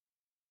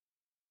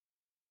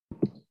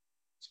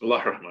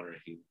الله الرحمن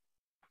الرحيم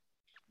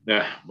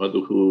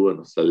نحمده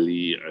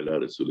ونصلي على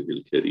رسوله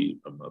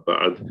الكريم أما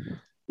بعد.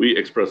 We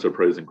express our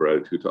praise and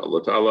gratitude to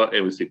Allah Ta'ala,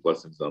 and we seek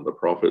blessings on the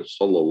Prophet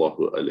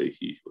Sallallahu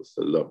Alaihi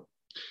Wasallam.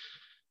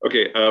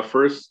 Okay,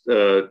 first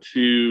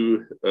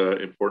two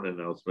important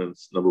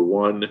announcements. Number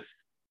one,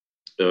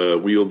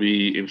 we will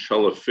be,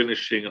 inshallah,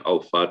 finishing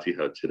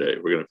al-Fatihah today.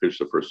 We're going to finish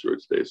the first surah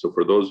today. So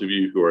for those of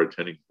you who are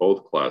attending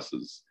both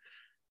classes,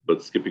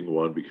 but skipping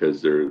one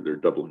because they're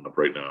doubling up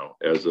right now,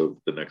 as of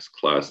the next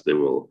class,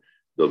 there'll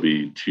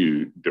be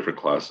two different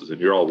classes,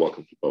 and you're all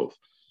welcome to both.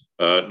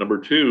 Number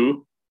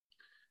two,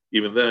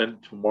 even then,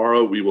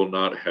 tomorrow we will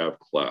not have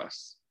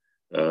class.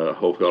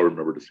 Hopefully I'll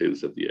remember to say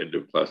this at the end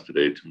of class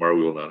today. Tomorrow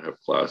we will not have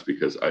class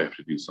because I have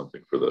to do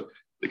something for the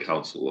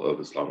Council of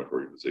Islamic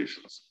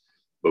Organizations.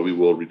 But we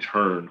will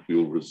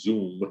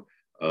resume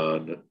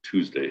on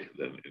Tuesday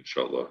then,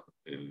 inshallah,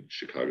 in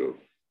Chicago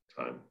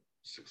time,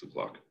 6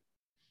 o'clock.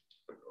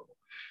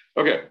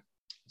 Okay,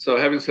 so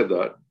having said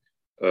that,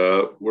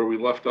 where we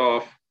left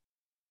off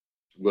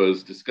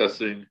was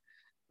discussing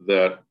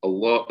that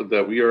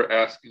we are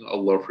asking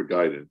Allah for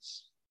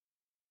guidance.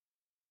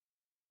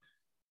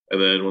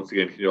 And then once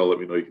again, can you all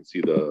let me know you can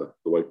see the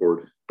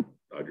whiteboard?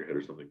 Nod your head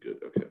or something.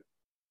 Good. Okay.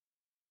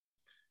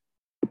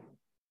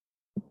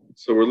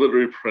 So we're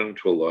literally praying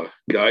to Allah,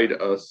 guide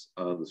us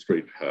on the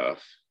straight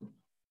path.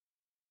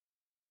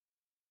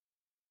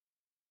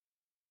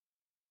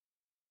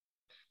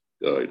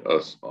 Guide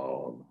us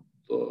on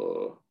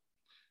the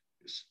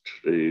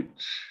straight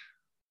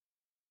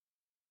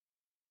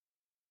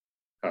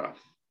path.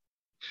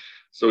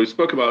 So we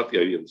spoke about the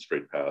idea of the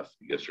straight path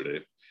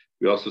yesterday.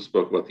 We also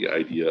spoke about the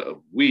idea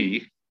of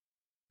we,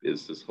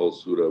 is this whole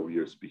surah we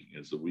are speaking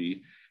as a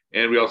we.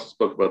 And we also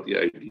spoke about the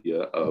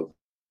idea of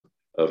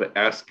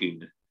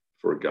asking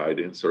for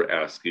guidance or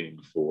asking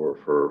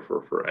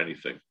for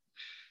anything.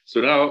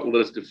 So now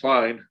let us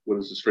define what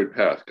is the straight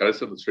path. Guide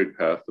us on the straight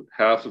path, the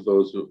path of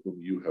those whom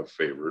you have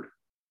favored.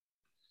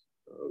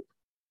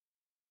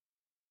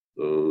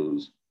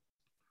 Those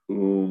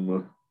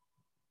whom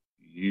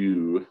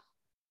you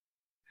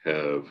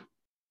have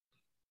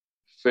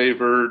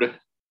favored,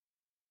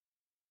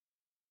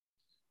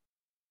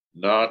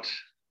 not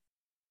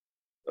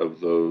of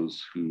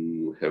those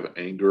who have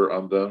anger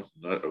on them,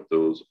 not of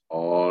those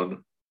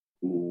on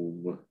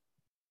whom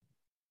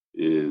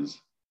is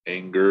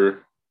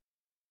anger,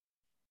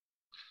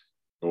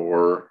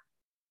 nor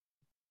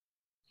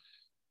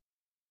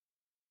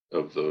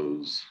of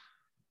those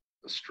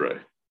astray.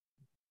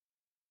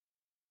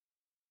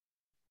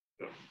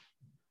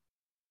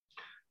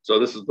 So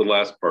this is the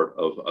last part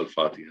of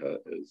al-Fatihah,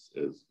 as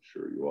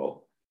sure you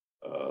all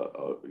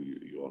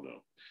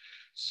know.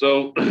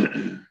 So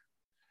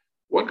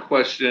one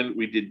question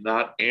we did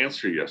not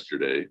answer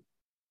yesterday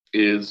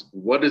is,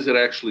 what does it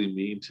actually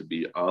mean to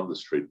be on the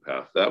straight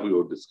path? That we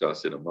will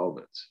discuss in a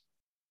moment.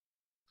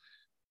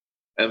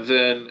 And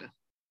then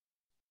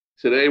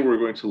today we're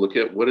going to look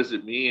at what does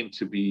it mean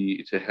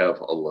to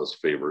have Allah's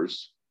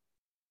favors.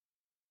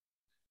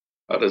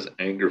 How does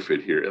anger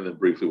fit here? And then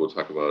briefly we'll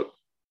talk about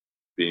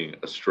being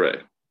astray.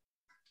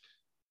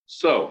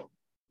 So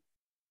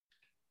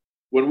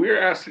when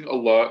we're asking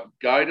Allah,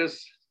 guide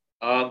us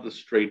on the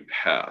straight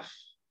path,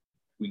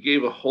 we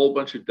gave a whole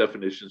bunch of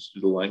definitions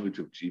through the language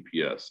of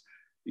GPS,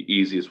 the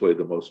easiest way,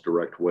 the most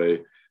direct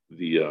way,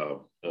 the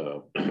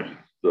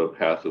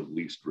path of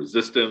least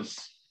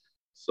resistance,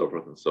 so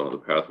forth and so on, the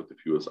path with the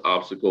fewest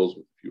obstacles,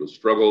 with the fewest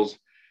struggles.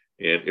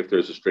 And if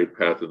there's a straight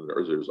path, then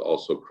there's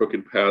also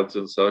crooked paths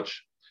and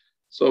such,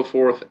 so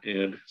forth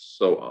and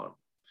so on.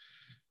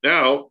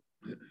 Now,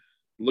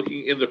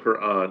 looking in the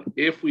Quran,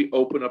 if we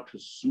open up to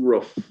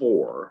Surah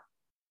 4,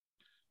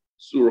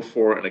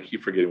 and I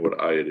keep forgetting what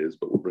ayah it is,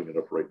 but we'll bring it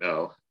up right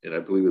now, and I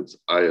believe it's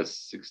ayah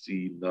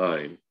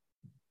 69.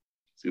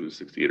 It's either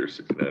 68 or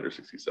 69 or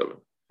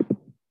 67.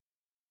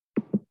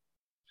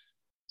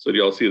 So do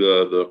y'all see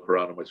the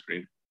Quran on my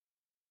screen?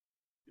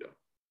 Yeah.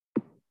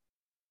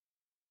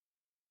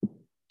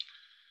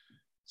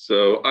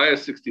 So ayah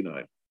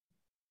 69.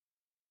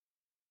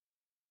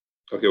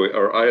 Okay, wait,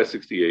 or ayah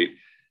 68.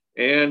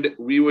 And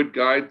we would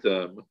guide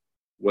them,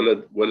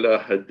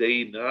 وَلَا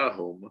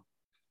هَدَيْنَاهُمْ,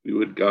 we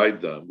would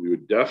guide them, we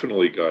would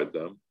definitely guide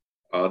them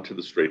onto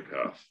the straight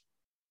path.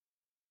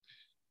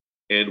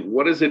 And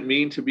what does it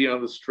mean to be on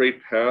the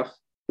straight path?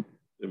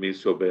 It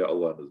means to obey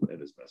Allah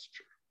and His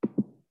Messenger.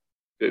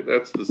 Okay,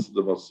 that's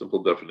the most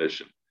simple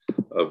definition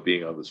of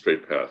being on the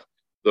straight path.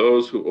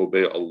 Those who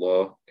obey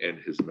Allah and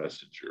His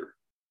Messenger.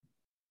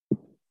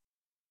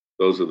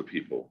 Those are the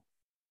people.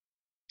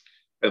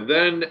 And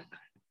then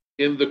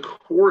in the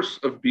course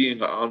of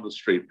being on the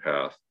straight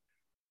path,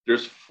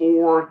 there's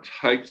 4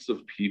 types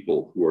of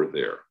people who are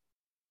there.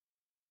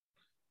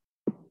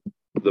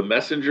 The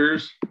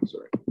messengers,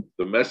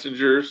 the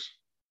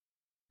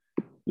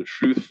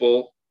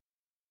truthful,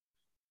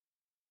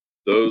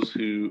 those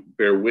who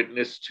bear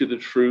witness to the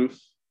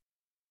truth,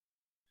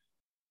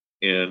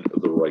 and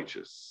the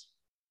righteous.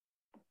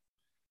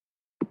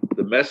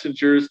 The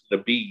messengers,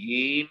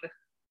 Nabiyyin,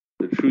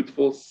 the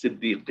truthful,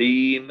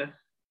 Siddiqeen,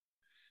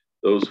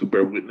 those who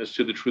bear witness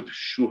to the truth,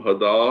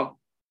 shuhada,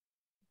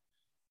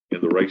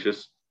 and the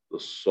righteous, the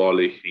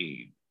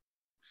salihin.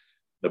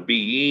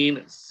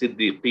 Nabiyyin,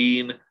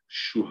 siddiqeen,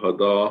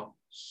 shuhada,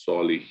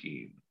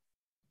 salihin.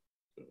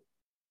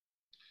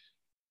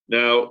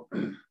 Now,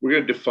 we're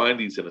going to define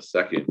these in a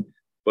second,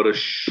 but a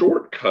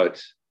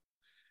shortcut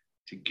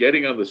to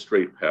getting on the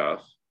straight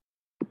path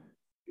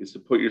is to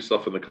put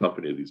yourself in the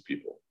company of these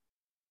people.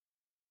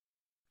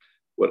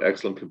 What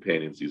excellent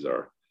companions these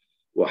are.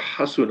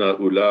 وَحَسُنَ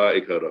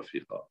أُولَٰئِكَ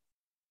رَفِيقًا.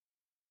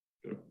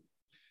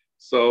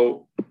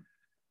 So,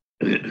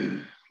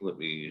 let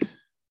me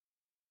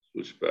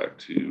switch back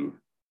to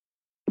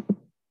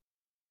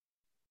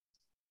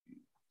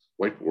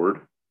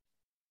whiteboard.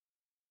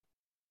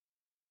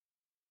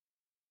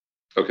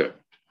 Okay.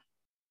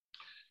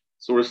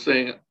 So we're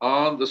saying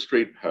on the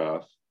straight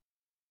path.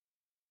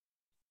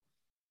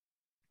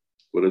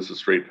 What is the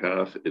straight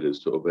path? It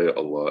is to obey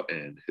Allah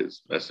and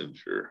His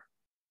Messenger.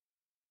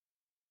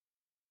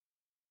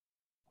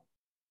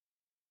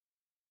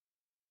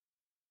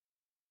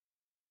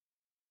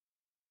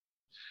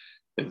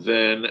 And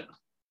then,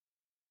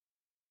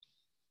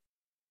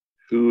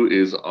 who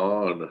is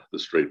on the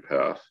straight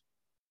path?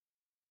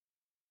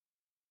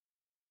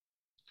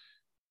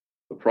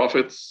 The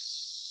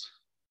prophets,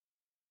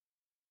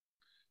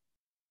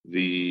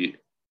 the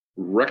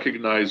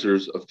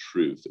recognizers of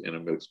truth, and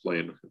I'm going to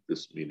explain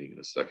this meaning in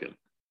a second.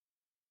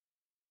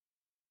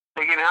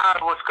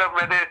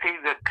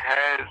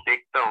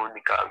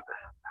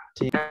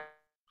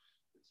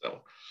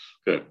 So,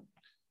 okay.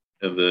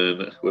 And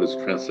then what is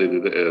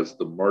translated as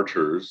the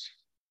martyrs,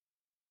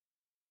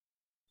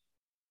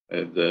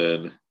 and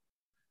then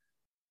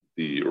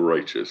the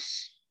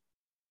righteous.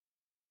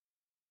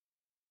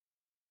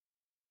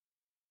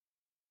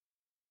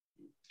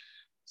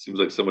 Seems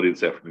like somebody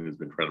this afternoon has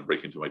been trying to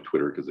break into my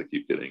Twitter because I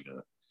keep getting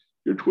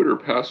your Twitter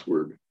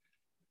password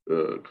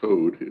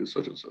code is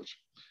such and such.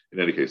 In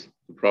any case,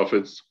 the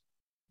prophets.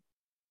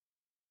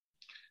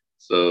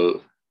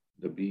 So,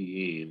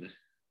 Nabiyyin,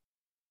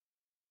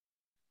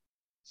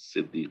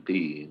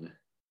 Siddiqeen,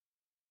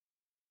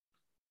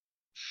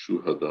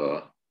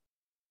 Shuhada,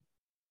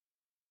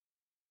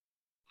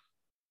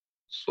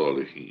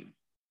 Salihin.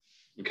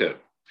 Okay.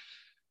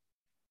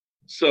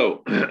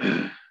 So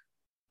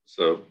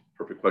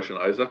perfect question,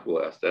 Isaac.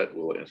 We'll ask that.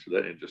 We'll answer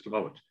that in just a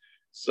moment.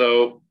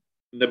 So,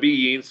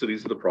 Nabiyyin, so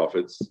these are the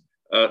prophets.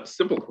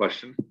 Simple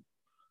question.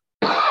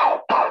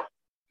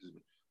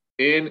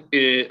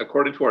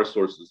 According to our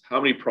sources,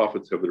 how many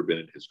prophets have there been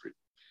in history?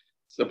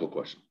 Simple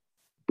question.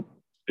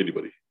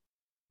 Anybody?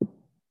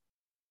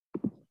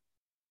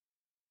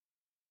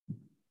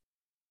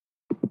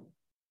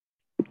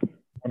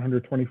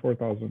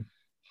 $124,000.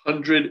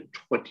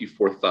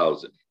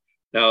 124,000.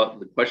 Now,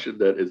 the question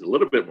that is a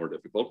little bit more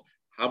difficult,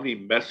 how many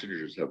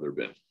messengers have there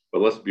been?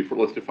 But let's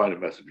define a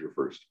messenger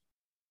first.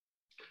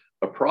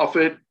 A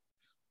prophet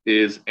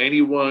is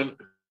anyone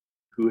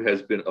who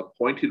has been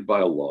appointed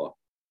by Allah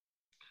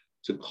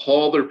to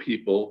call their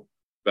people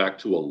back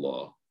to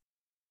Allah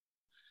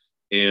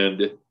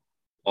and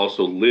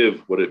also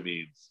live what it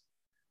means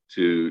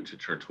to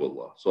turn to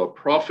Allah. So a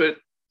prophet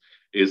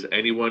is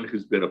anyone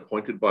who's been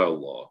appointed by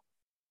Allah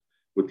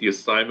with the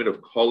assignment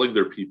of calling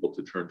their people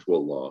to turn to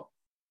Allah.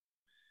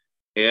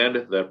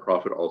 And that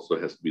prophet also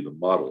has to be the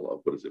model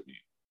of what does it mean.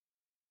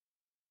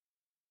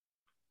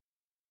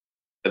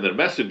 And the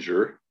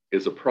messenger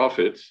is a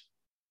prophet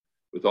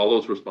with all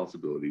those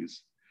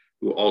responsibilities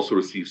who also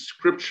receives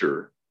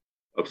scripture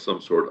of some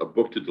sort, a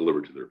book to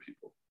deliver to their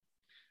people.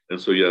 And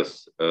so,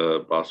 yes,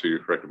 Basser,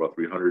 you're correct about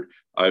 300.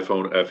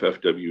 iPhone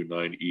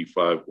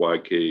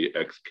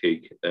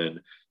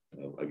FFW9E5YKXKN.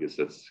 I guess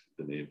that's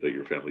the name that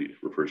your family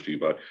refers to you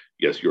by.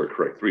 Yes, you are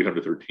correct.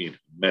 313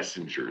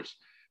 messengers.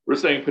 We're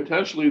saying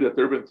potentially that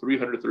there have been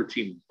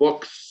 313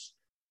 books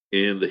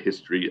in the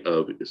history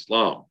of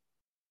Islam,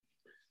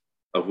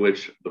 of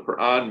which the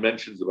Quran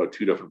mentions about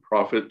 2 dozen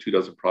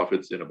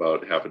prophets in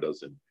about half a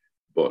dozen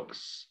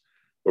books.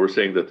 But we're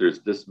saying that there's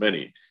this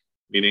many,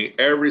 meaning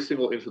every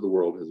single inch of the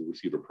world has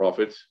received a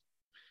prophet,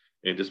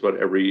 and just about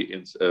every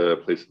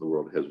place in the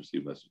world has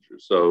received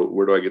messengers. So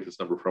where do I get this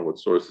number from? What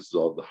source? This is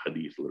all the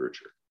hadith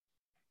literature.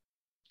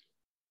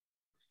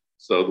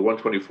 So the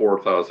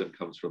 124,000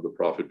 comes from the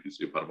prophet, peace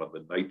be upon him, on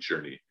the night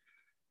journey,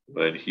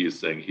 when he is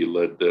saying he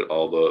led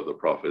all the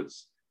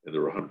prophets, and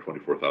there were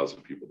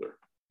 124,000 people there.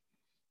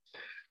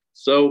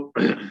 So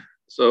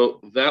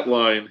that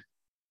line,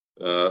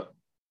 I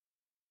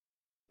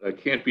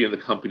can't be in the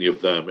company of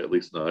them, at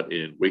least not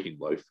in waking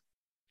life.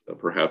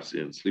 Perhaps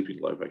in sleeping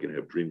life, I can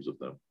have dreams of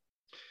them.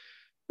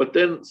 But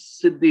then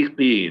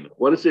Siddiqeen,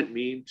 what does it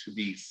mean to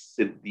be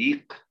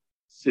Siddiq?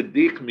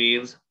 Siddiq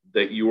means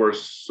that you are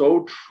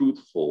so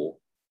truthful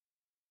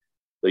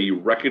that you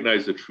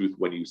recognize the truth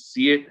when you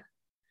see it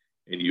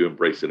and you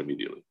embrace it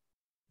immediately.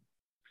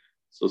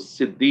 So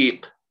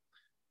Siddiq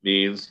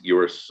means you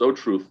are so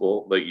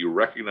truthful that you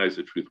recognize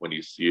the truth when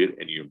you see it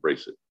and you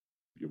embrace it.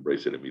 You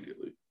embrace it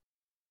immediately.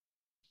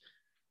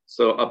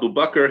 So Abu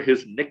Bakr,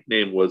 his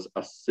nickname was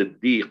a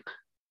Siddiq.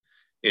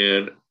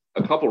 And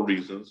a couple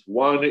reasons.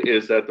 One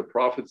is that the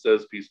Prophet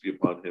says, peace be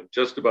upon him,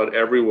 just about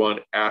everyone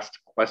asked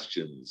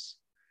questions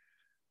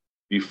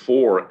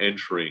before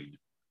entering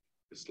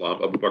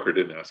Islam. Abu Bakr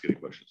didn't ask any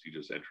questions. He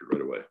just entered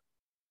right away.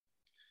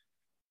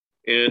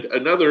 And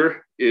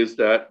another is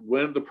that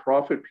when the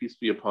Prophet, peace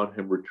be upon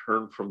him,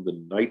 returned from the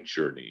night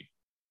journey,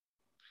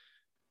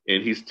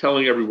 and he's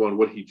telling everyone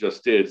what he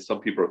just did, some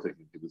people are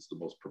thinking this is the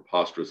most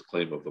preposterous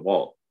claim of them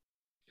all.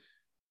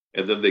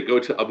 And then they go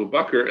to Abu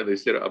Bakr and they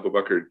say to Abu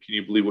Bakr, can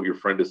you believe what your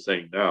friend is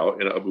saying now?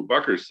 And Abu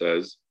Bakr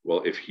says,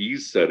 well, if he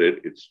said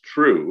it, it's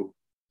true.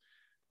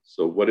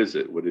 So what is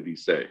it? What did he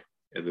say?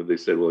 And then they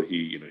said, well,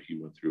 he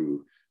went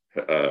through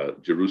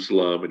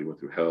Jerusalem and he went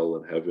through hell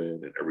and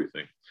heaven and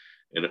everything.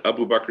 And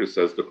Abu Bakr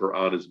says the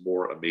Quran is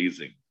more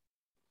amazing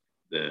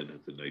than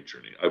the night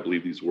journey. I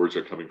believe these words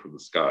are coming from the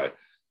sky.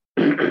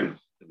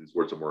 And these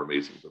words are more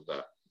amazing than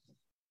that.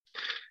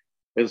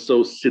 And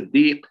so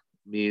Siddiq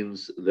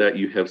means that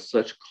you have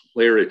such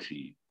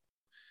clarity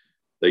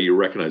that you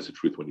recognize the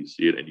truth when you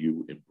see it and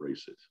you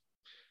embrace it.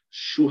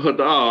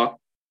 Shuhada,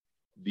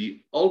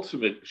 the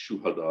ultimate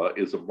shuhada,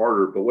 is a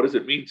martyr. But what does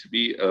it mean to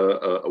be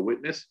a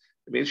witness?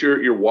 It means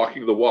you're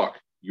walking the walk.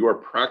 You are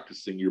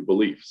practicing your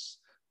beliefs.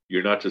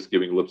 You're not just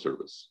giving lip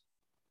service.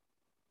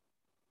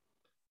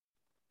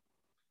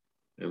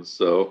 And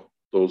so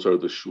those are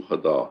the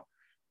shuhada.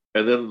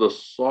 And then the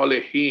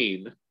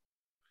salihin,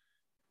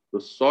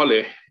 the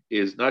salih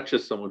is not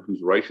just someone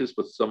who's righteous,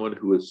 but someone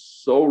who is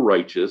so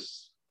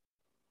righteous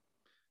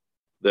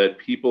that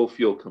people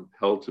feel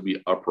compelled to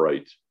be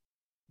upright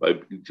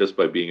just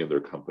by being in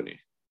their company.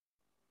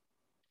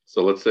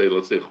 So let's say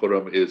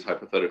Khurram is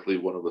hypothetically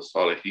one of the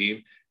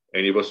salihin.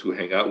 Any of us who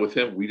hang out with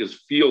him, we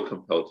just feel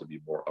compelled to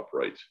be more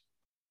upright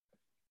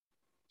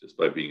just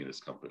by being in his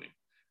company.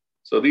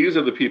 So these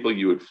are the people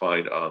you would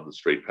find on the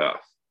straight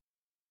path.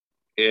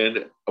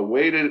 And a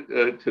way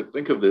to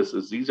think of this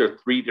is these are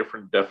three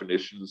different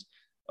definitions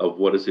of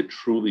what does it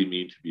truly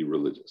mean to be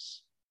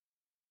religious.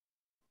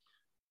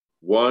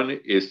 One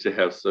is to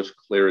have such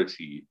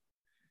clarity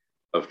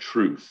of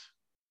truth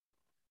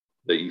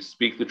that you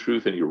speak the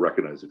truth and you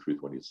recognize the truth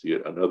when you see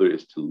it. Another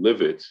is to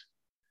live it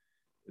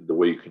in the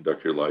way you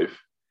conduct your life.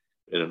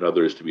 And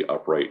another is to be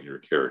upright in your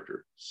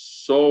character.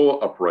 So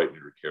upright in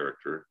your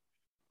character,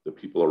 the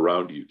people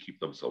around you keep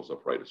themselves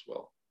upright as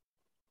well.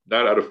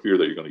 Not out of fear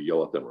that you're going to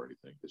yell at them or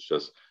anything.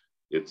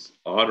 It's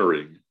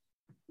honoring,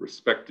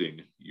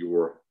 respecting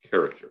your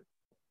character.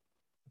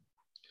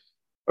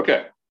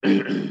 Okay.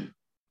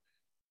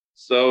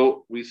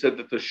 So we said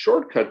that the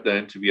shortcut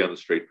then to be on the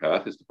straight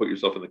path is to put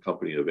yourself in the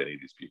company of any of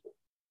these people.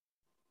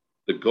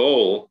 The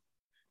goal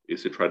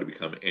is to try to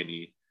become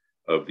any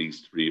of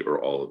these three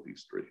or all of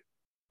these three.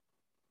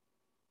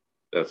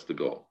 That's the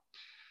goal.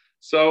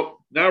 So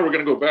now we're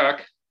going to go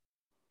back.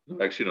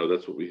 Actually, no,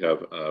 that's what we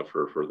have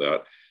for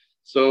that.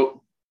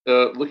 So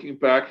looking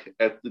back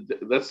at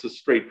that's the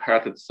straight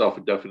path itself,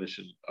 a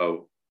definition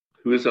of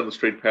who is on the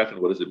straight path and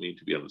what does it mean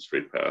to be on the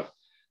straight path.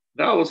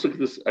 Now let's look at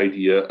this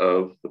idea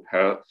of the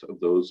path of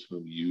those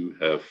whom you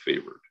have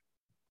favored.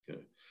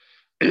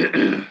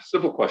 Okay.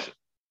 Simple question.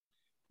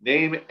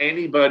 Name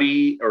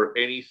anybody or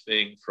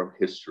anything from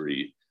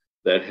history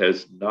that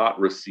has not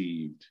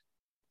received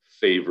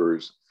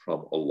favors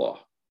from Allah.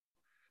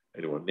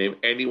 Anyone? Name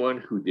anyone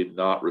who did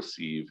not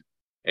receive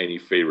any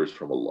favors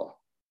from Allah.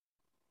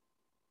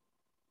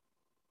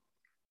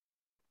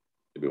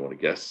 Anybody want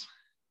to guess?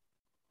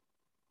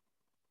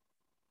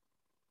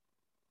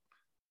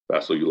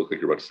 Basil, you look like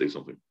you're about to say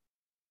something.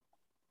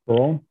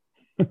 Pharaoh?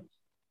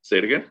 Say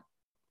it again.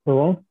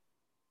 Pharaoh?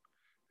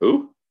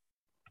 Who?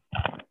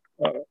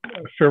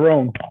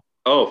 Pharaoh.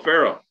 Oh,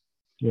 Pharaoh.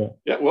 Yeah.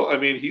 Yeah, well, I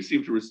mean, he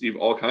seemed to receive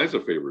all kinds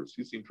of favors.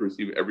 He seemed to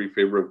receive every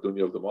favor of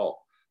dunya of them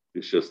all.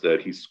 It's just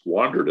that he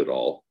squandered it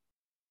all.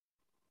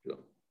 Yeah.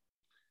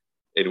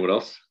 Anyone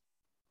else?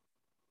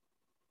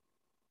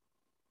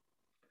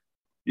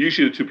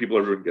 Usually the two people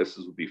everyone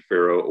guesses would be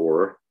Pharaoh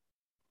or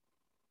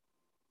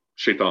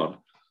Shaitan.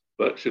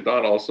 But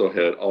Shaitan also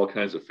had all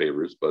kinds of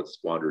favors, but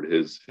squandered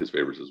his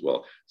favors as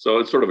well. So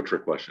it's sort of a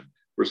trick question.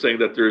 We're saying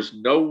that there's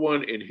no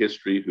one in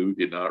history who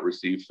did not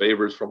receive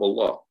favors from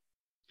Allah,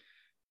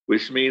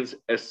 which means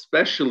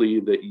especially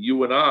that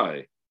you and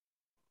I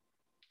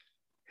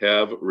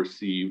have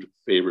received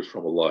favors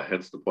from Allah,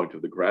 hence the point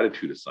of the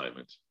gratitude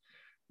assignment.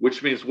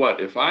 Which means what?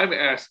 If I'm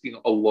asking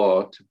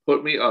Allah to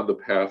put me on the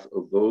path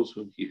of those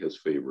whom He has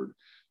favored,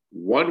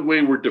 one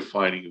way we're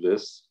defining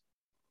this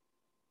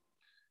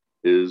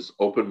is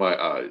open my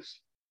eyes.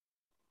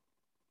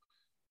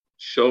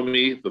 Show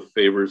me the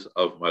favors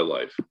of my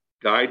life.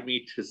 Guide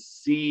me to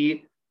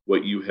see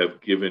what you have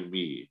given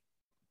me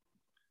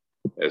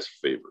as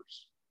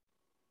favors.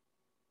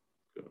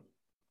 Good.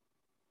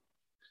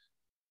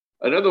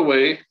 Another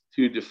way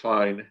to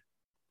define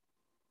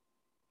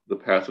the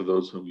path of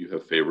those whom you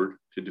have favored,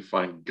 to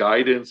define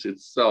guidance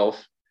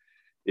itself,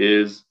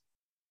 is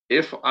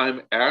if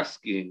I'm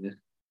asking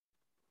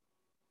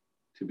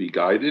to be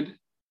guided,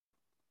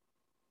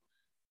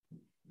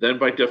 then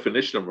by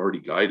definition, I'm already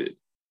guided.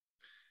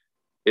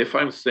 If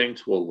I'm saying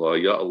to Allah,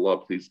 Ya Allah,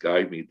 please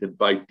guide me, then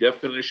by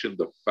definition,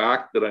 the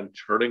fact that I'm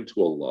turning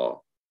to Allah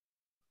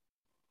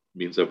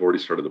means I've already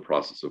started the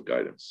process of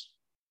guidance.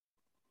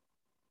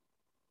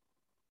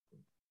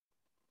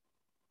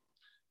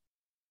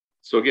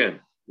 So again,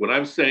 when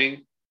I'm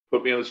saying,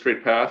 put me on the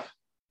straight path,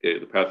 okay,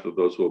 the path of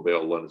those who obey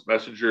Allah and His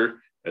Messenger,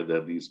 and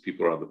then these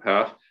people are on the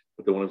path.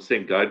 But then when I'm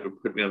saying guide,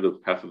 put me on the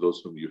path of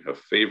those whom you have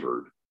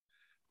favored,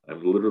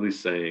 I'm literally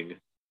saying,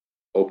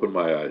 open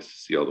my eyes to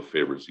see all the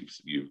favors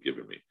you've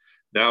given me.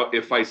 Now,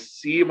 if I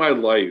see my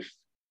life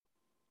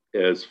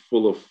as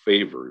full of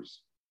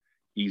favors,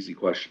 easy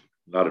question,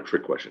 not a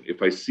trick question.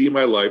 If I see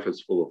my life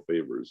as full of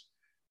favors,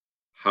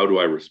 how do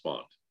I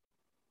respond?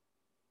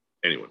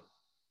 Anyone?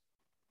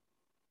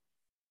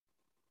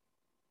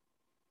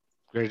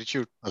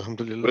 Gratitude.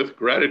 Alhamdulillah. With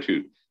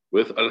gratitude,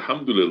 with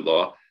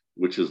alhamdulillah,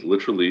 which is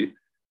literally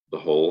the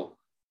whole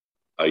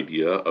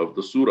idea of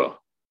the surah.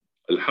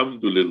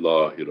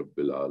 Alhamdulillahi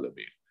Rabbil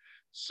Alameen.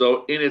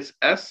 So in its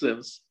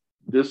essence,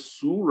 this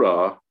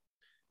surah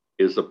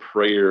is a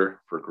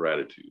prayer for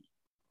gratitude.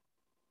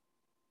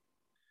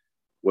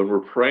 When we're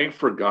praying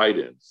for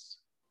guidance,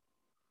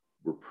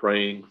 we're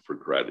praying for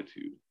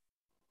gratitude.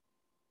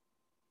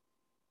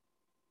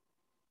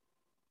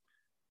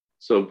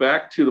 So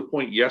back to the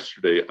point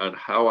yesterday on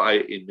how I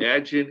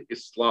imagine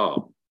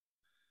Islam.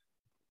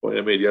 The point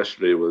I made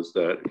yesterday was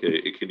that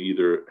it can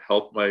either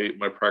help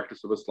my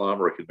practice of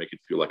Islam or it can make it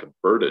feel like a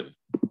burden.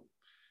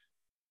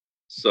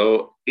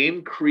 So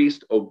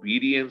increased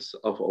obedience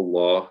of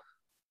Allah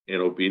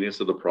and obedience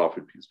of the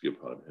Prophet, peace be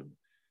upon him,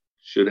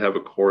 should have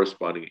a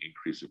corresponding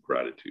increase of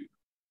gratitude.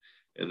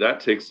 And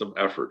that takes some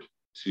effort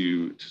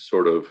to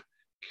sort of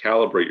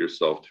calibrate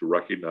yourself to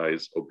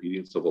recognize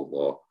obedience of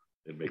Allah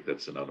and make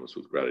that synonymous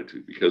with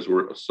gratitude, because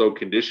we're so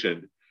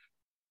conditioned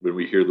when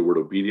we hear the word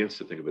obedience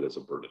to think of it as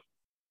a burden.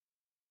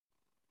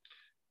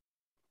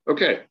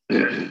 Okay,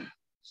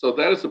 so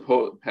that is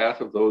the path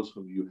of those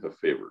whom you have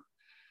favored.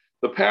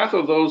 The path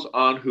of those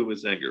on whom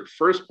is anger.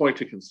 First point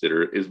to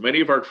consider is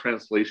many of our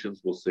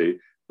translations will say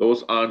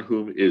those on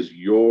whom is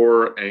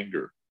your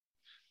anger.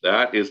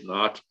 That is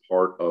not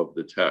part of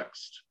the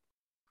text.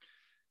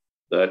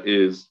 That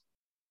is,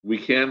 we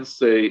can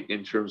say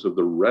in terms of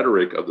the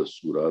rhetoric of the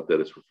surah that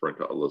it's referring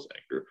to Allah's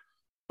anger,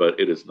 but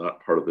it is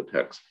not part of the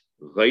text.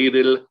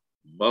 غَيْرِ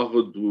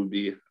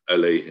الْمَغْضُوبِ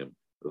عَلَيْهِمْ.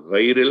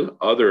 غَيْرِ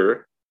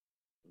other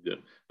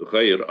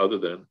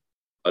than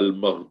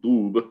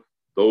al-maghdub,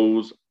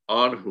 those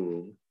on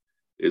whom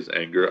is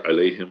anger,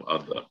 alayhim,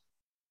 on them.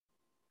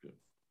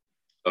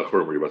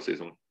 Khurram, were you about to say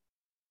something?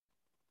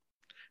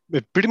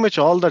 But pretty much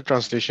all the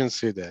translations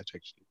say that,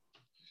 actually.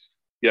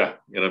 Yeah,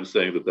 and I'm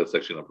saying that that's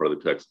actually not part of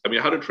the text. I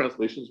mean, how do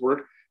translations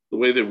work? The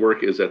way they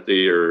work is that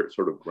they are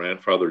sort of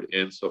grandfathered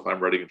in. So if I'm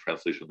writing a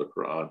translation of the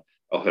Quran,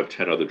 I'll have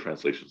 10 other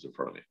translations in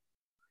front of me.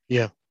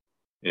 Yeah.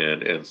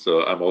 And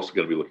so I'm also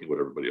going to be looking at what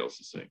everybody else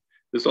is saying.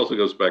 This also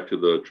goes back to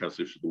the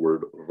translation of the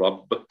word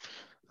Rabb,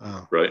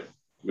 right?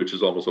 Which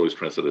is almost always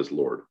translated as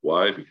Lord.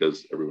 Why?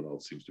 Because everyone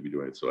else seems to be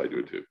doing it, so I do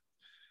it too.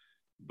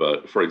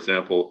 But for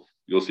example,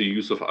 you'll see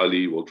Yusuf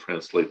Ali will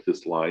translate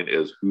this line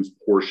as whose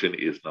portion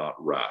is not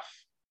wrath.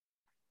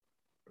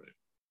 Right?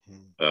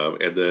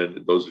 And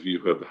then those of you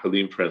who have the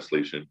Halim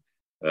translation,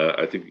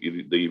 I think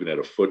they even add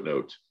a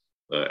footnote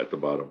at the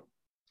bottom.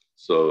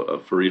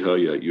 So Fariha,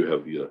 yeah, you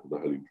have the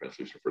Halim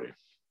translation for you.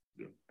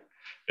 Yeah.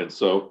 And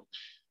so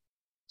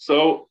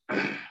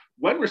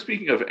when we're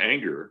speaking of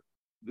anger,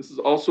 this is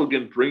also,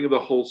 again, bringing the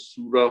whole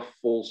surah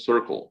full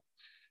circle.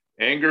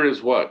 Anger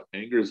is what?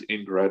 Anger is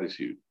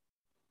ingratitude.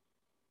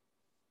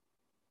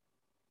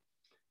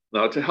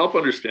 Now, to help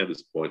understand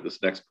this point,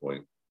 this next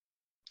point,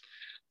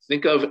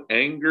 think of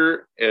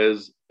anger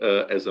as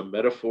a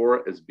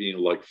metaphor as being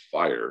like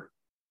fire,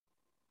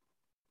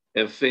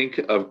 and think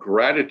of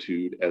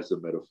gratitude as a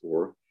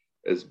metaphor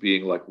as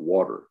being like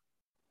water.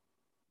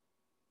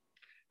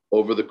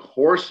 Over the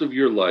course of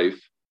your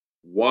life,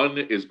 one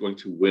is going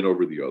to win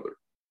over the other.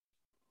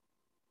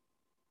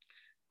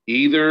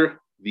 Either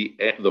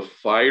the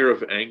fire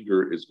of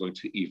anger is going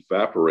to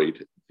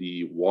evaporate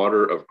the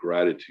water of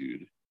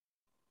gratitude,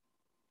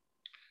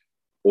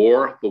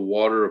 or the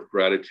water of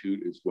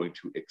gratitude is going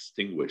to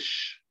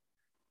extinguish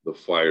the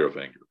fire of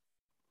anger.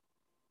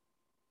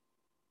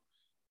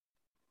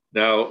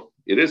 Now,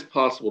 it is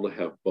possible to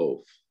have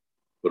both,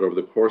 but over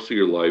the course of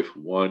your life,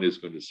 one is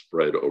going to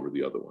spread over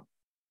the other one.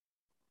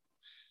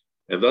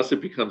 And thus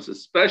it becomes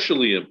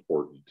especially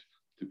important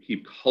to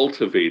keep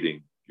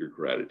cultivating your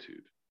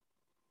gratitude,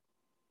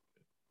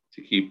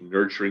 to keep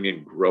nurturing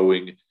and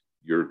growing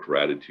your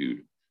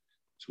gratitude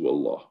to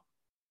Allah.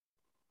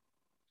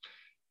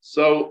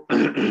 So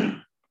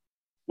when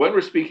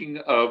we're speaking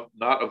of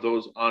not of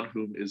those on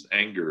whom is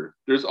anger,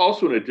 there's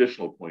also an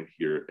additional point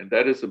here, and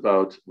that is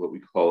about what we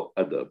call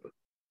adab.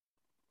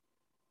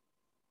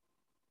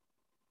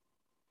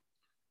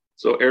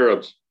 So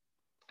Arabs,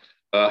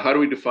 how do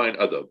we define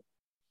adab?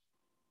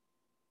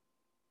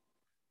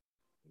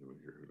 Anyone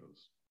here who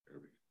knows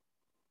Arabic?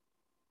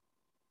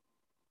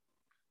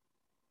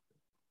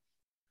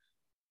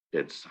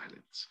 Dead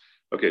silence.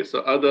 Okay,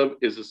 so adab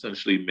is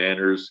essentially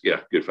manners.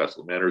 Yeah, good,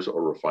 Faisal. Manners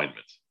or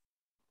refinement.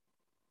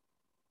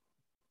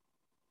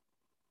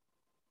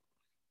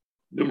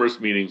 Numerous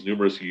meanings,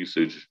 numerous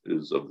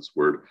usages of this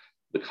word.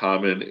 The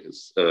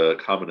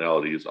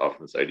commonality is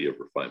often this idea of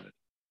refinement.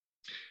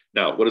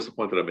 Now, what is the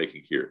point that I'm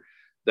making here?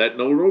 That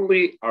not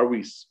only are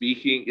we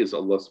speaking, is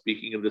Allah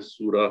speaking in this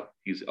surah,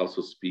 He's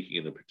also speaking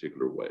in a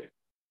particular way.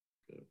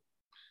 Okay.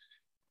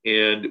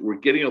 And we're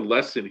getting a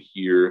lesson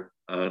here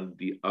on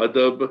the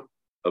adab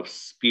of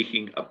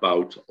speaking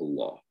about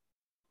Allah.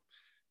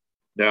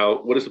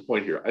 Now, what is the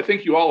point here? I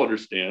think you all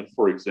understand,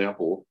 for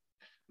example,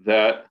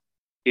 that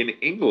in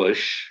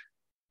English,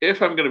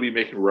 if I'm going to be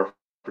making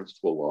reference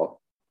to Allah,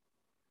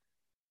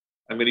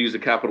 I'm going to use a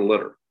capital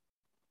letter,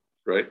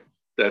 right?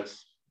 That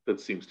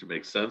seems to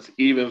make sense,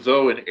 even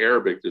though in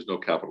Arabic there's no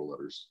capital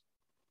letters.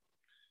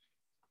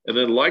 And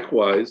then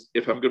likewise,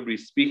 if I'm going to be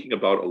speaking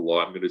about Allah,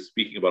 I'm going to be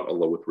speaking about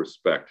Allah with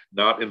respect,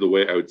 not in the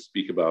way I would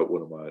speak about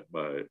one of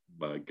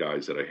my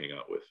guys that I hang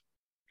out with.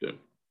 Okay.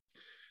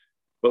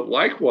 But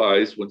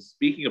likewise, when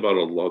speaking about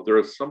Allah, there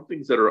are some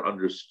things that are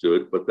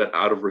understood, but that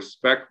out of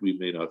respect we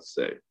may not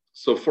say.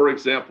 So for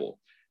example,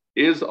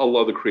 is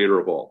Allah the creator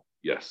of all?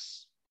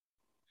 Yes.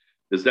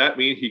 Does that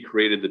mean He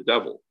created the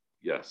devil?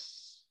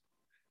 Yes.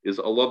 Is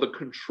Allah the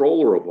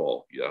controller of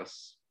all?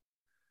 Yes.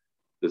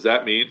 Does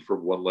that mean,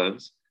 from one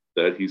lens,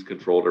 that He's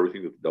controlled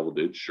everything that the devil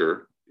did?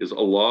 Sure. Is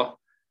Allah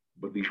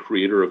but the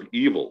creator of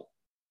evil?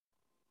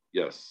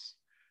 Yes.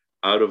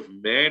 Out of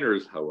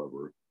manners,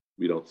 however,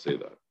 we don't say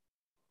that.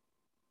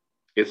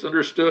 It's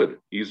understood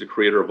He's the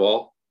creator of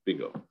all.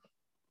 Bingo.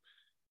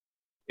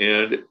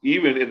 And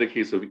even in the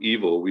case of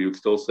evil, we would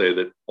still say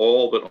that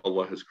all that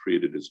Allah has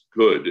created is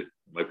good. It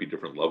might be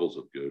different levels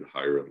of good,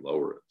 higher and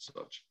lower and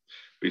such.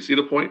 But you see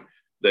the point?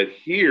 That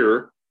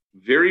here,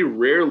 very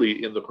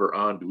rarely in the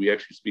Quran do we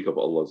actually speak of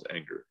Allah's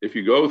anger. If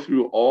you go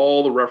through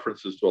all the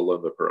references to Allah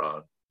in the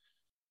Quran,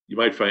 you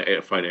might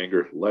find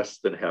anger less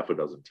than half a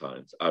dozen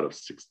times out of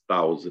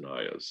 6,000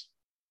 ayahs.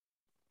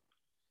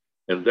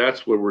 And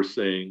that's where we're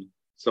saying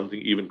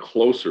something even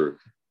closer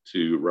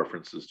to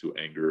references to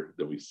anger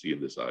than we see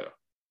in this ayah.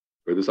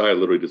 Or this ayah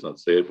literally does not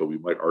say it, but we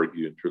might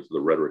argue in terms of the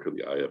rhetoric of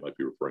the ayah, it might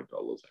be referring to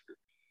Allah's anger.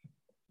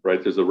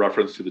 Right? There's a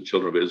reference to the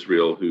children of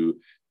Israel who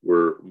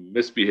were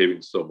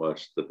misbehaving so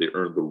much that they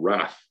earned the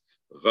wrath,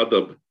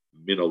 ghadab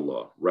min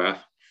Allah,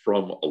 wrath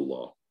from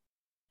Allah.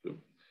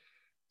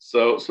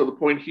 So the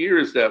point here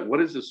is that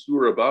what is this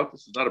surah about?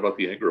 This is not about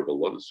the anger of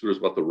Allah. The surah is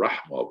about the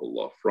rahmah of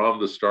Allah from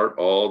the start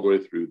all the way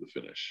through the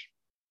finish.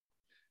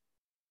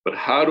 But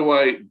how do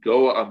I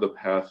go on the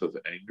path of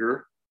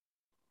anger?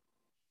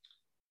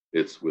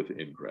 It's with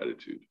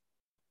ingratitude.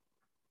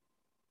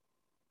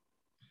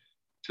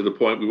 To the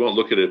point, we won't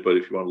look at it, but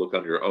if you want to look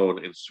on your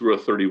own, in Surah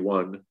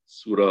 31,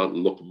 Surah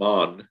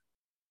Luqman,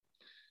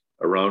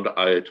 around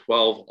Ayah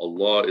 12,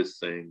 Allah is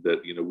saying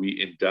that,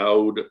 we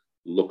endowed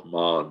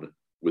Luqman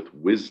with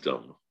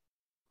wisdom.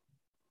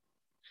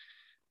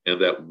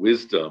 And that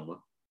wisdom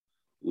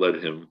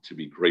led him to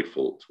be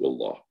grateful to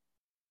Allah.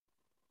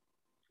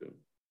 Okay.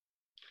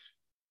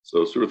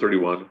 So Surah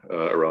 31,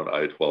 around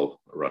Ayah 12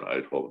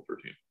 and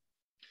 13.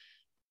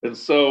 And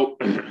so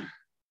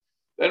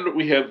then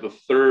we have the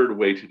third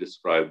way to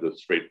describe the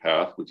straight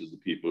path, which is the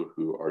people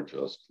who are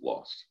just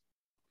lost.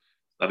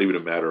 Not even a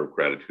matter of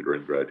gratitude or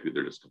ingratitude,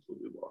 they're just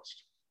completely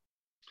lost.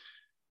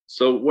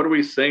 So what are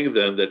we saying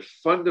then? That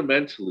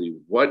fundamentally,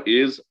 what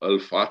is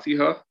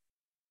al-Fatihah?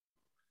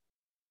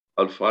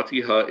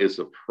 Al-Fatihah is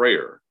a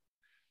prayer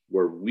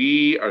where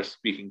we are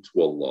speaking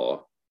to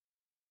Allah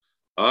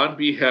on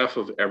behalf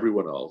of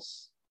everyone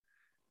else,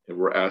 and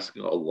we're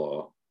asking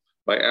Allah,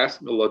 by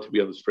asking Allah to be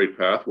on the straight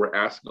path, we're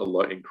asking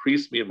Allah,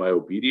 increase me in my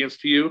obedience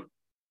to you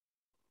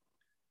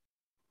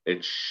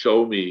and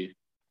show me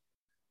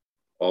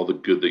all the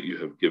good that you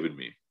have given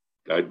me.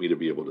 Guide me to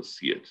be able to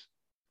see it.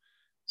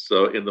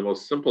 So in the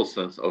most simple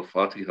sense,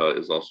 al-Fatihah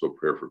is also a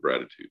prayer for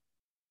gratitude.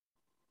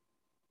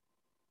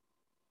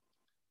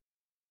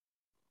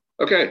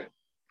 Okay,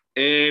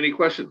 any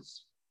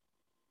questions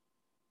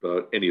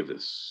about any of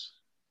this?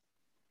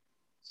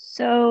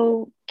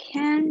 So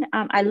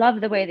I love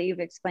the way that you've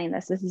explained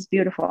this. This is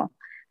beautiful.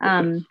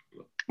 And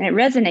it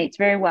resonates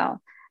very well.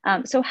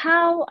 So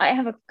I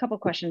have a couple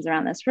questions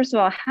around this. First of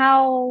all,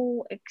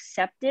 how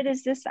accepted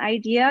is this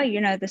idea,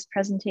 this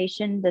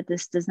presentation that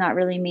this does not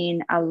really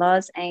mean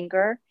Allah's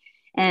anger?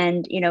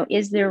 And,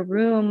 is there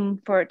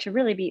room for it to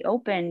really be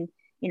open?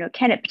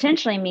 Can it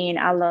potentially mean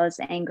Allah's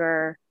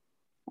anger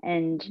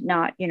and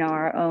not,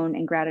 our own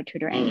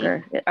ingratitude or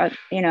anger?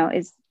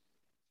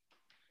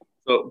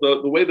 So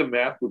the way the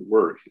math would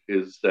work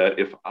is that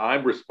if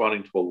I'm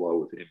responding to Allah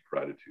with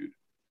ingratitude,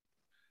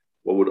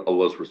 what would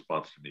Allah's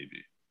response to me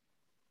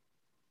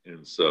be?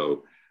 And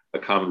so a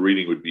common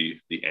reading would be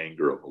the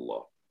anger of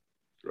Allah,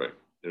 right?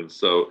 And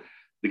so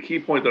the key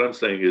point that I'm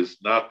saying is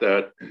not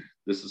that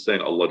this is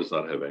saying Allah does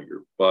not have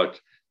anger, but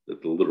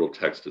that the literal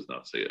text does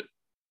not say it.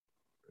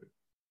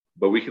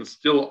 But we can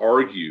still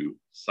argue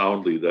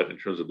soundly that in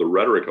terms of the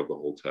rhetoric of the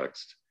whole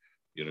text,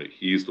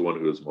 He's the one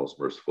who is most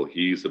merciful.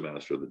 He's the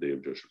master of the day of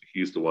judgment.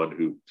 He's the one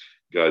who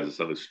guides us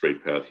on the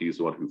straight path. He's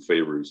the one who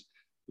favors.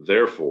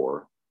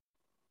 Therefore,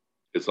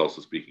 it's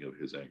also speaking of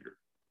his anger,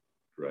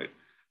 right?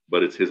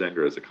 But it's his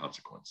anger as a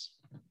consequence.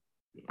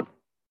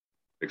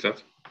 Make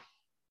sense?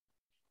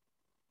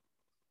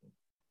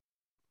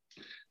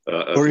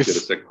 Or you if get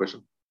a second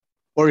question?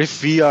 or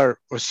if we are,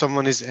 or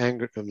someone is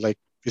angry,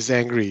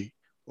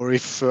 or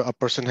if a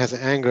person has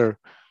anger,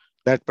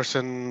 that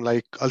person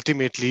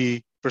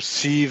ultimately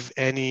perceive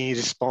any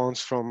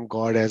response from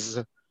God as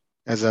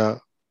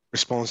a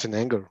response in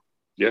anger.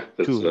 Yeah,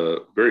 that's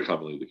very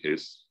commonly the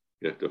case.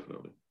 Yeah,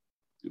 definitely.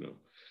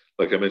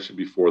 Like I mentioned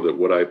before, that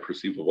what I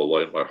perceive of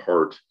Allah in my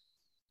heart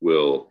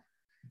will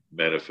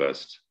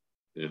manifest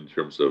in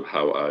terms of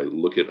how I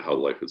look at how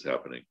life is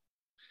happening.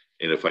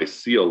 And if I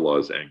see Allah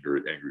as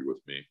angry with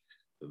me,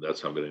 then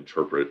that's how I'm going to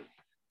interpret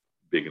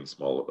big and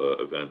small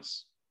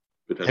events.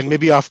 And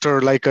maybe after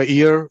a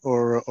year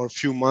or a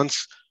few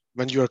months,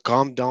 when you are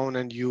calmed down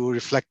and you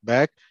reflect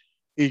back,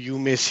 you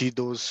may see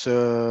those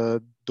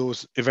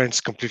events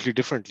completely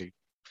differently.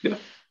 Yeah,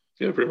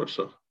 very much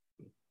so.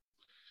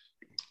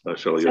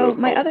 So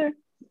my other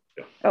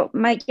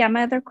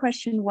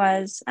question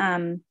was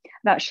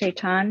about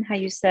shaitan. How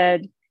you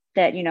said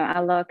that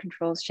Allah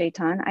controls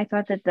shaitan. I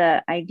thought that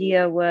the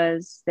idea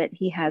was that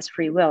he has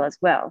free will as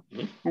well,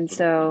 and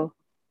so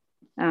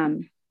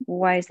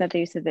why is that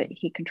you said that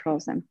he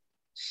controls them?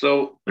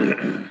 So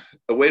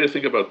a way to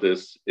think about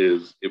this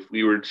is if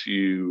we were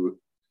to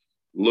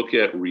look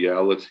at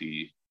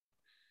reality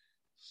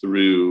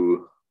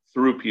through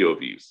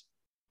POVs.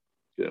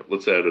 Yeah,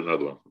 let's add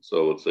another one.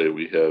 So let's say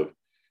we have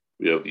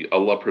the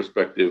Allah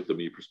perspective, the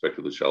me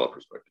perspective, the Shala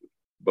perspective,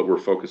 but we're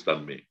focused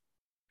on me.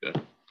 Okay.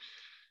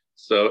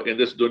 So in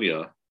this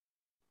dunya,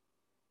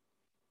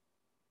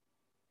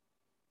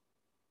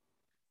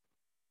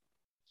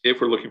 if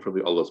we're looking from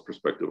the Allah's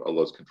perspective,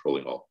 Allah is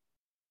controlling all.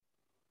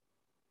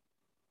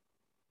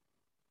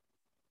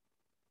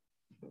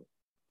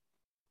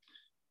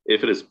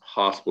 If it is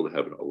possible to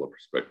have an Allah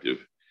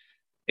perspective,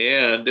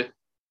 and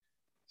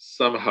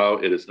somehow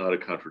it is not a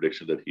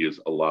contradiction that he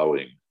is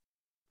allowing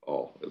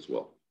all as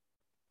well.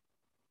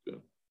 Okay.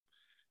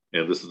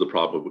 And this is the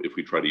problem if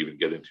we try to even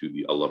get into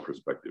the Allah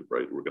perspective,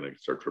 right? We're going to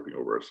start tripping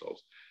over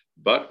ourselves.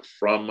 But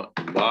from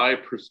my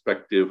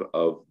perspective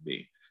of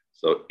me,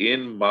 so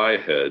in my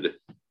head,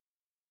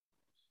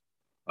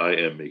 I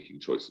am making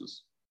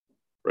choices,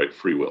 right?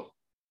 Free will.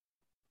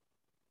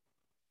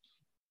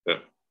 Okay.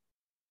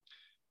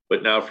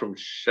 But now from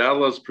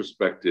Shala's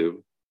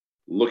perspective,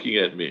 looking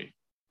at me,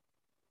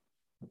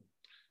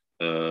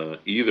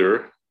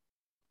 either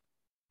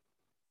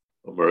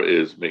Omar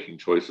is making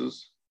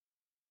choices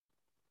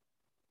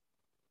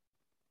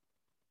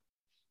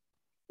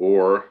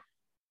or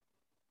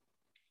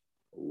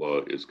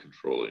Allah is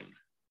controlling.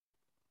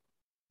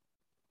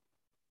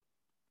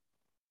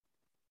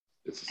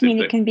 It's the same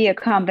thing. It can be a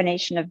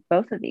combination of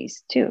both of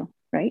these too,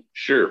 right?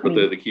 Sure, but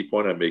the key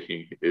point I'm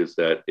making is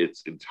that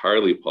it's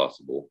entirely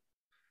possible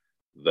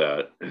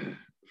that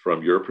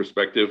from your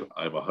perspective,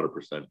 I'm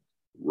 100%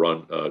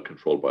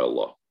 controlled by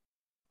Allah.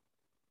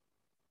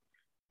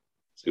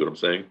 See what I'm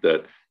saying?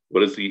 That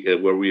what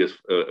are we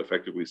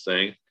effectively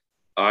saying?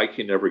 I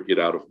can never get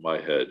out of my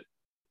head,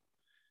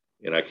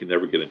 and I can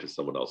never get into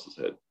someone else's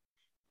head.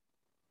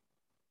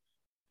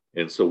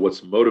 And so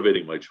what's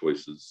motivating my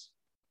choices,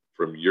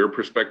 from your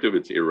perspective,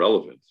 it's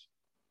irrelevant,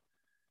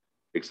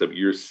 except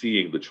you're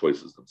seeing the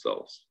choices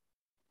themselves.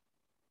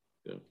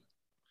 Yeah.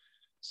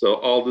 So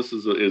all this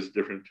is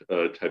different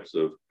types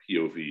of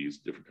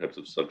POVs, different types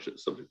of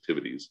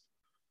subjectivities.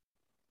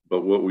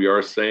 But what we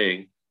are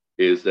saying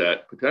is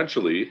that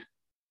potentially,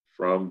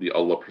 from the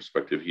Allah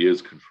perspective, he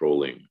is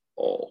controlling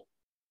all.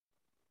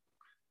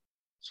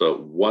 So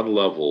one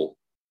level,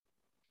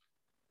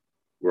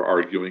 we're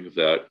arguing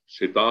that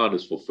Shaitan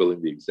is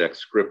fulfilling the exact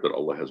script that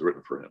Allah has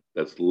written for him.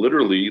 That's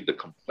literally the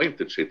complaint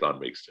that Shaitan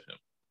makes to him.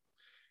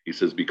 He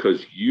says,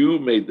 because you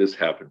made this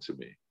happen to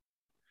me,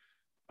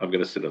 I'm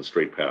going to sit on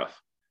straight path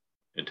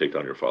and take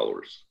down your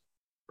followers,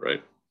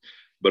 right?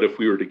 But if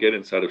we were to get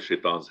inside of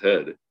Shaitan's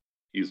head,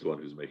 he's the one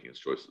who's making his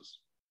choices.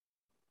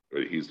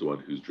 Right? He's the one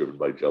who's driven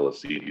by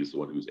jealousy. He's the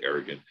one who's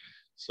arrogant,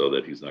 so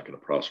that he's not going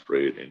to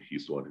prostrate, and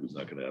he's the one who's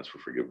not going to ask for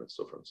forgiveness,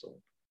 so forth and so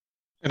on.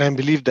 And I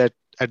believe that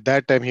at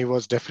that time he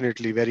was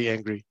definitely very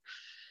angry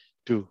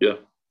too. Yeah.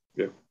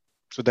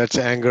 So that's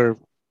an anger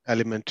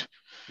element.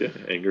 Yeah,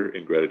 anger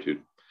and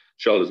gratitude.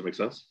 Shal, does it make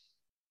sense?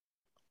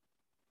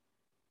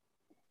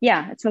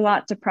 Yeah, it's a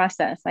lot to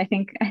process. I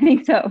think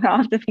so. I'll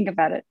have to think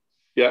about it.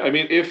 Yeah, I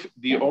mean, if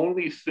the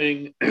only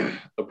thing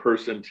a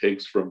person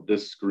takes from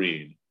this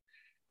screen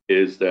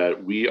is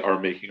that we are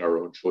making our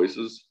own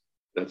choices,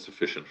 that's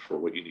sufficient for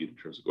what you need in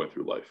terms of going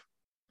through life.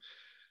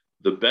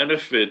 The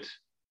benefit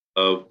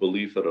of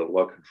belief that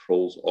Allah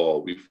controls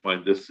all, we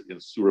find this in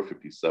Surah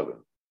 57.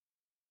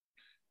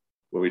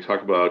 When we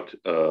talk about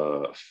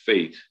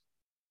fate,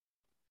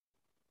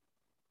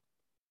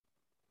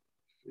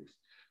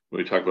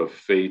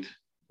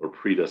 or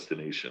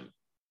predestination,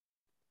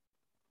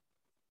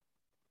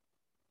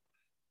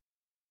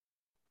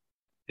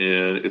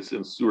 And it's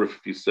in Surah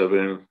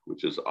 57,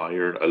 which is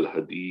Iron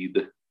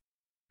al-Hadid,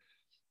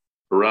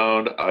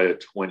 around ayah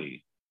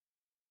 20.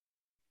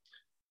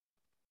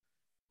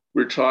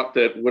 We're taught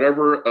that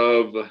whatever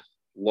of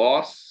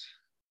loss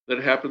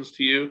that happens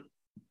to you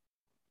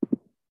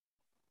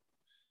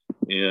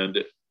and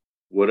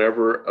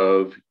whatever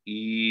of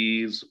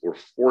ease or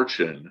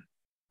fortune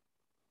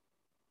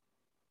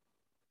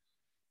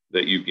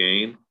that you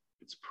gain,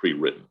 it's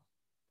pre-written.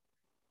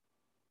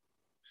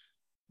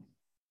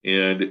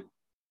 And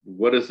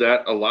what does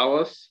that allow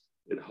us?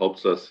 It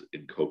helps us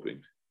in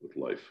coping with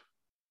life.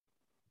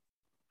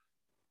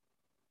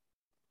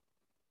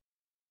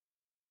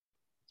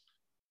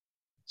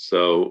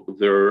 So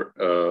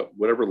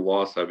whatever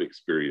loss I've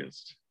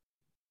experienced,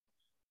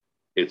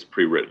 it's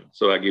pre-written.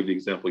 So I gave the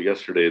example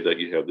yesterday that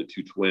you have the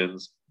two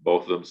twins,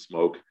 both of them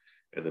smoke,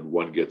 and then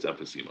one gets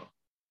emphysema,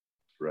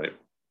 right?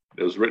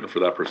 It was written for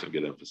that person to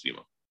get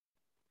emphysema.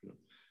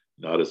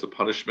 Not as a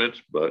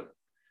punishment, but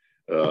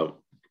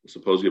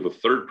suppose you have a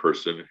third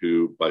person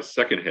who, by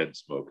secondhand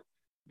smoke,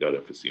 got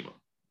emphysema,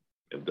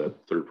 and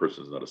that third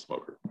person is not a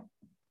smoker.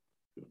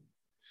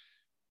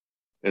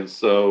 And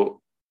so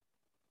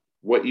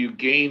what you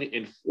gain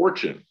in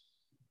fortune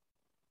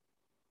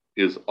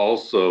is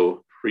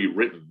also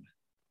pre-written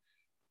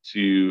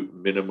to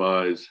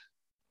minimize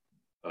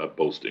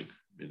boasting.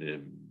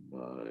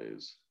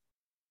 Minimize.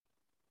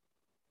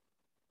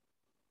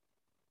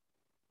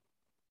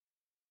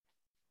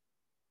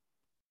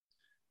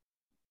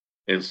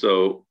 And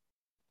so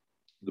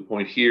the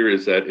point here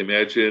is that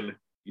imagine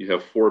you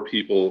have four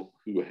people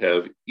who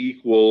have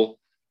equal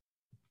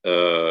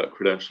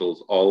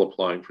credentials all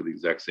applying for the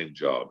exact same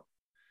job.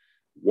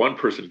 One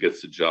person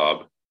gets the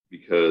job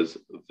because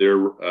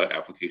their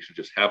application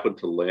just happened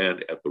to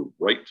land at the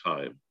right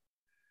time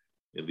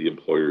in the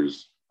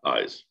employer's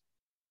eyes.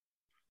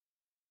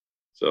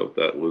 So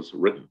that was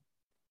written.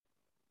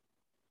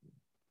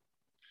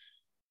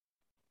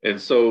 And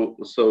so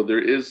there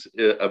is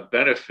a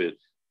benefit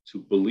to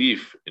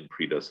belief in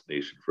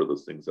predestination for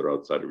those things that are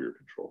outside of your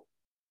control.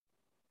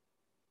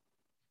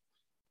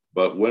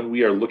 But when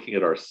we are looking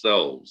at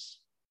ourselves,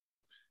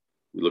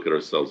 we look at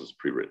ourselves as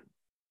pre-written.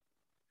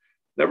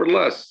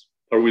 Nevertheless,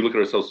 or we look at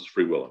ourselves as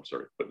free will,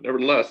 but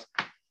nevertheless,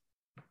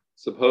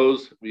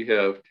 suppose we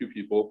have two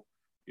people,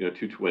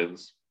 two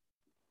twins,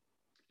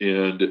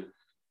 and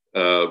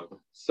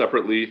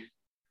separately,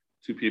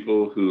 two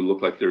people who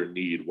look like they're in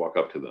need walk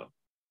up to them.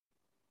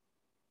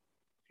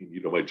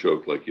 My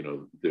joke, like,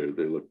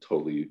 they look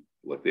totally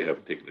like they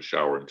haven't taken a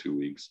shower in 2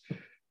 weeks,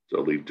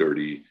 totally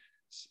dirty,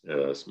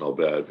 smell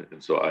bad.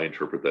 And so I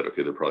interpret that,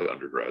 okay, they're probably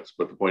undergrads.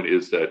 But the point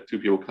is that two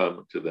people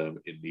come to them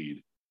in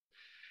need.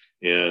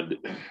 And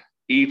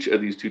each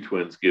of these two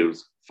twins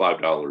gives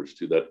 $5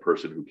 to that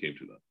person who came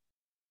to them.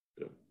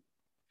 Yeah.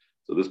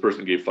 So this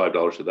person gave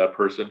 $5 to that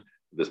person.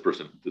 This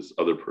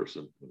other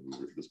person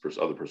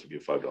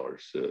gave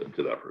 $5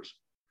 to that person.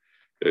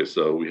 Okay,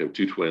 so we have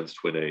two twins,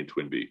 twin A and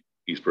twin B.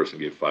 Each person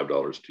gave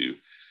 $5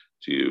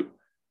 to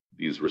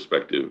these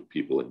respective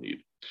people in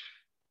need.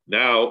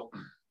 Now,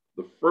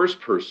 the first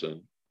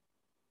person,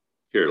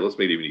 here, let's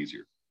make it even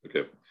easier.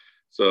 Okay,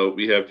 so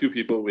we have two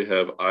people. We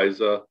have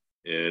Isa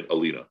and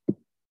Alina.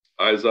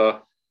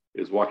 Isa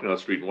is walking down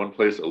the street in one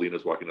place. Alina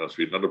is walking down the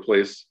street in another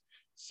place.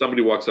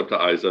 Somebody walks up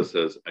to Isa,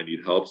 says, I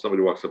need help.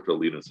 Somebody walks up to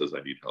Alina and says,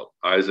 I need help.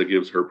 Isa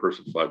gives her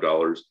person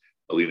 $5.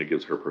 Alina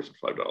gives her person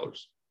 $5.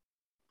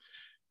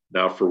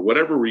 Now, for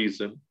whatever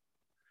reason,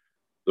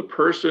 the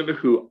person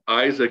who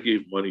Isa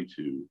gave money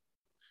to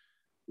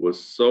was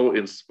so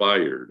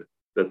inspired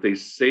that they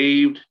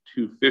saved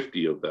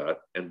 $250 of that,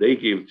 and they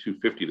gave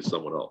 $250 to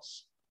someone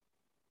else.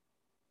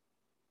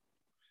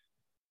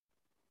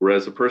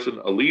 Whereas the person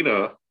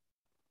Alina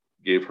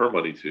gave her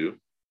money to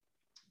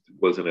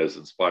wasn't as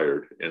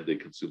inspired, and they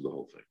consumed the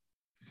whole thing.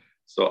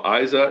 So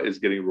Isa is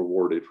getting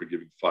rewarded for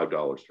giving $5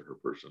 to her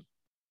person.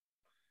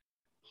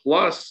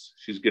 Plus,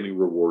 she's getting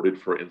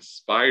rewarded for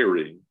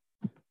inspiring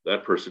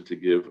that person to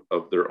give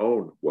of their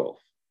own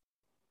wealth.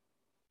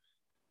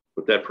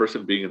 But that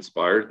person being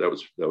inspired, that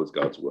was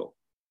God's will.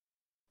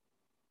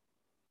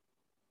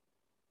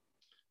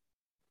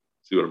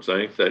 See what I'm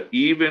saying? That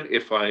even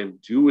if I'm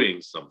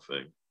doing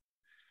something,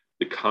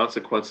 the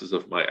consequences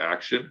of my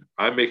action,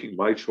 I'm making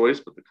my choice,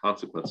 but the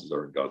consequences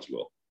are in God's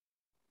will.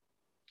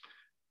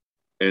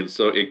 And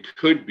so it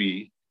could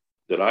be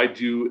that I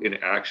do an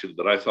action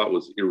that I thought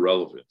was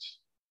irrelevant,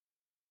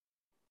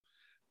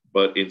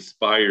 but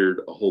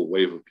inspired a whole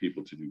wave of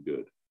people to do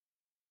good.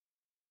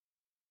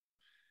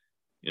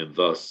 And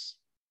thus,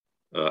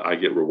 I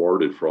get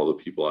rewarded for all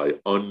the people I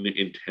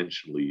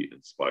unintentionally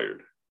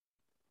inspired.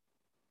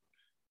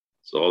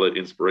 So all that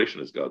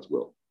inspiration is God's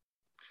will.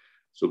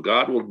 So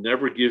God will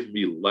never give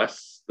me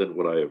less than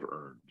what I have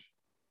earned,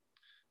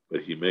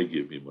 but he may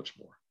give me much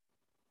more.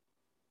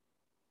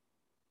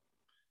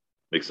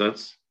 Make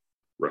sense?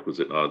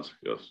 Requisite nods.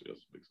 Yes,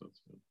 makes sense.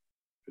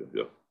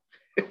 Yeah.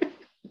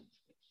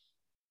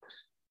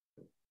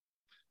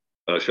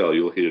 Shall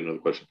you hit another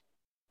question?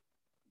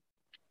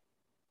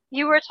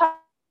 You were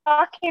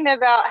talking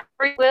about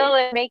free will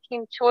and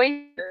making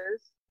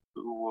choices.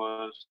 Who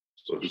was?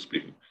 So who's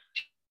speaking?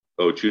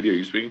 Oh, Judy, are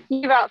you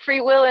speaking? About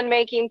free will and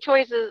making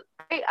choices.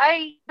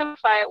 I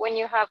simplify it when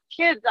you have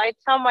kids. I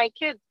tell my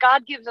kids,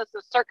 God gives us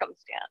a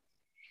circumstance.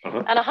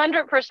 Uh-huh. And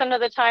 100%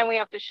 of the time we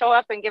have to show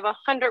up and give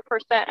 100%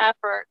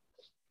 effort.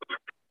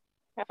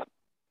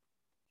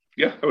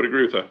 Yeah, I would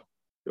agree with that.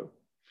 Yeah.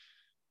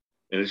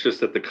 And it's just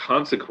that the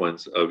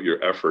consequence of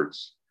your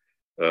efforts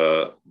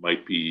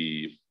might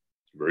be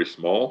very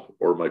small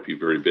or might be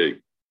very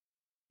big.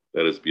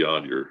 That is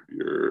beyond your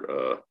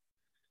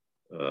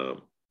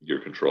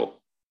control.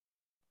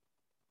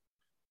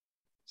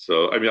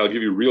 So, I mean, I'll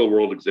give you real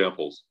world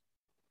examples.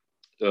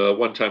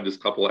 One time, this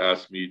couple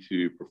asked me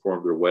to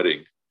perform their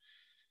wedding.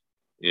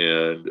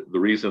 And the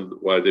reason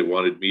why they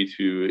wanted me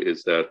to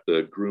is that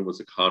the groom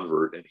was a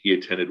convert and he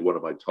attended one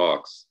of my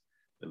talks.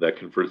 And that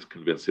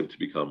convinced him to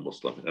become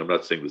Muslim. And I'm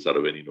not saying this out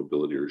of any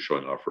nobility or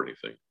showing off or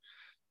anything.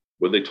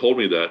 When they told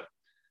me that,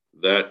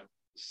 that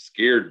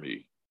scared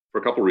me for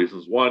a couple of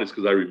reasons. One is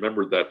because I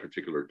remembered that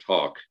particular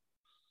talk.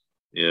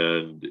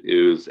 And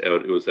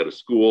it was at a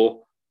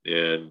school.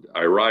 And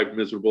I arrived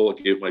miserable,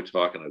 I gave my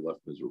talk, and I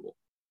left miserable,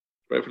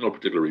 right? For no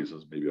particular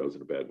reasons. Maybe I was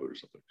in a bad mood or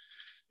something.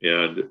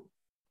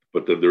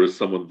 But then there was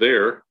someone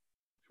there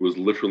who was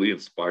literally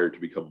inspired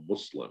to become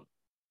Muslim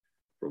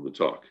from the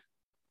talk.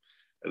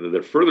 And then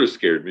that further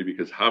scared me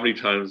because how many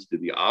times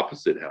did the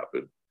opposite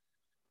happen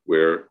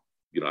where,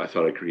 I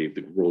thought I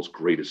created the world's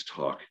greatest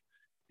talk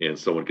and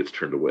someone gets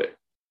turned away,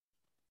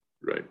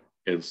 right?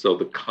 And so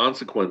the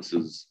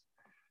consequences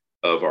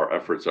of our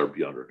efforts are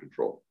beyond our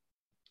control.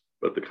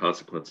 But the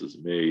consequences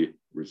may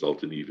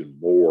result in even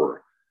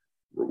more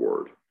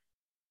reward,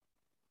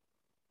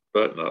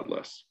 but not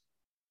less.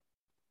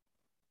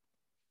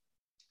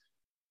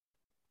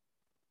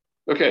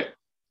 Okay,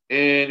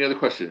 any other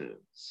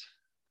questions?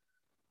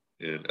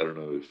 And I don't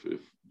know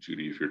if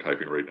Judy, if you're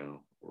typing right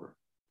now, or.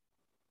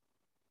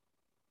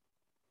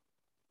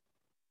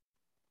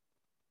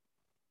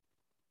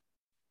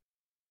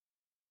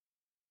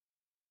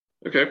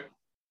 Okay.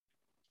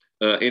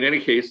 In any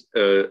case,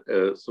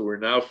 so we're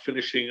now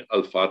finishing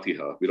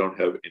al-Fatihah. We don't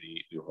have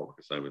any new homework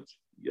assignments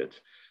yet.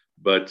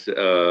 But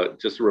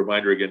just a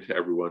reminder again to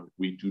everyone,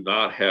 we do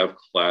not have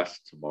class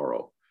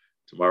tomorrow.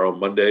 Tomorrow,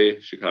 Monday,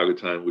 Chicago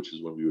time, which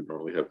is when we would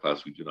normally have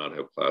class, we do not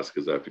have class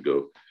because I have to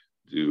go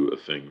do a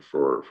thing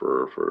for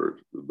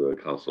the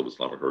Council of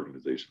Islamic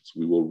Organizations.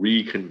 We will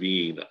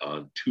reconvene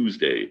on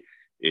Tuesday,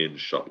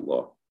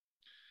 inshallah.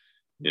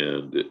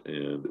 And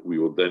we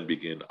will then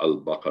begin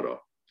al-Baqarah.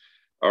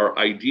 Our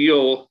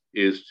ideal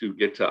is to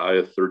get to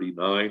ayah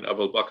 39 of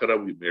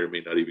al-Baqarah. We may or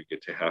may not even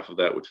get to half of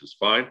that, which is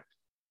fine.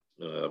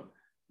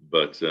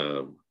 But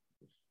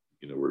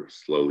we're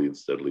slowly and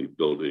steadily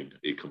building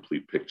a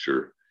complete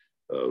picture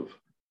of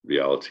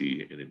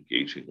reality and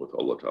engaging with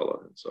Allah Ta'ala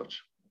and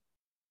such.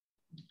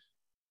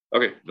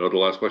 Okay, no other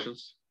last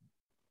questions?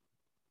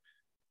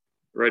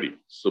 Righty.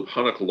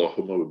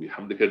 Subhanakallahumma wa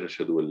bihamdika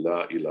nashhadu an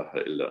la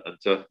ilaha illa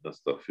anta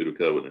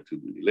nastaghfiruka wa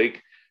natubu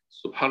ilayk.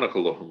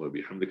 Subhanakallahumma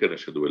bihamdika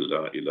nashhadu an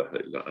la ilaha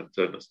illa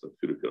anta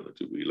nastaghfiruka wa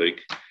natubu ilayk.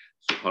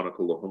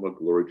 Subhanakallahumma,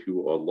 glory to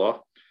you,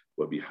 Allah.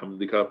 Wa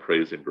bihamdika,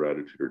 praise and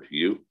gratitude are to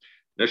you.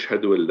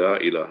 Nashhadu an la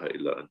ilaha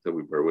illa anta,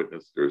 we bear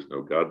witness there is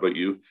no God but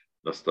you.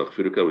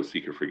 Nastaghfiruka, we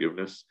seek your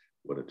forgiveness.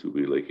 Wa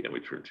natubu ilayk, and we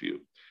turn to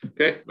you.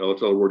 Okay, now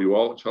let's all reward you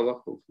all,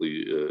 inshallah.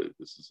 Hopefully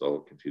this is all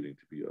continuing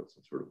to be of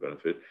some sort of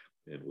benefit.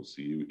 And we'll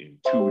see you in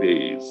 2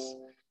 days.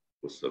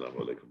 Wassalamu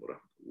alaikum wa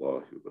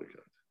rahmatullahi wa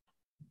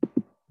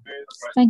barakatuh. Thank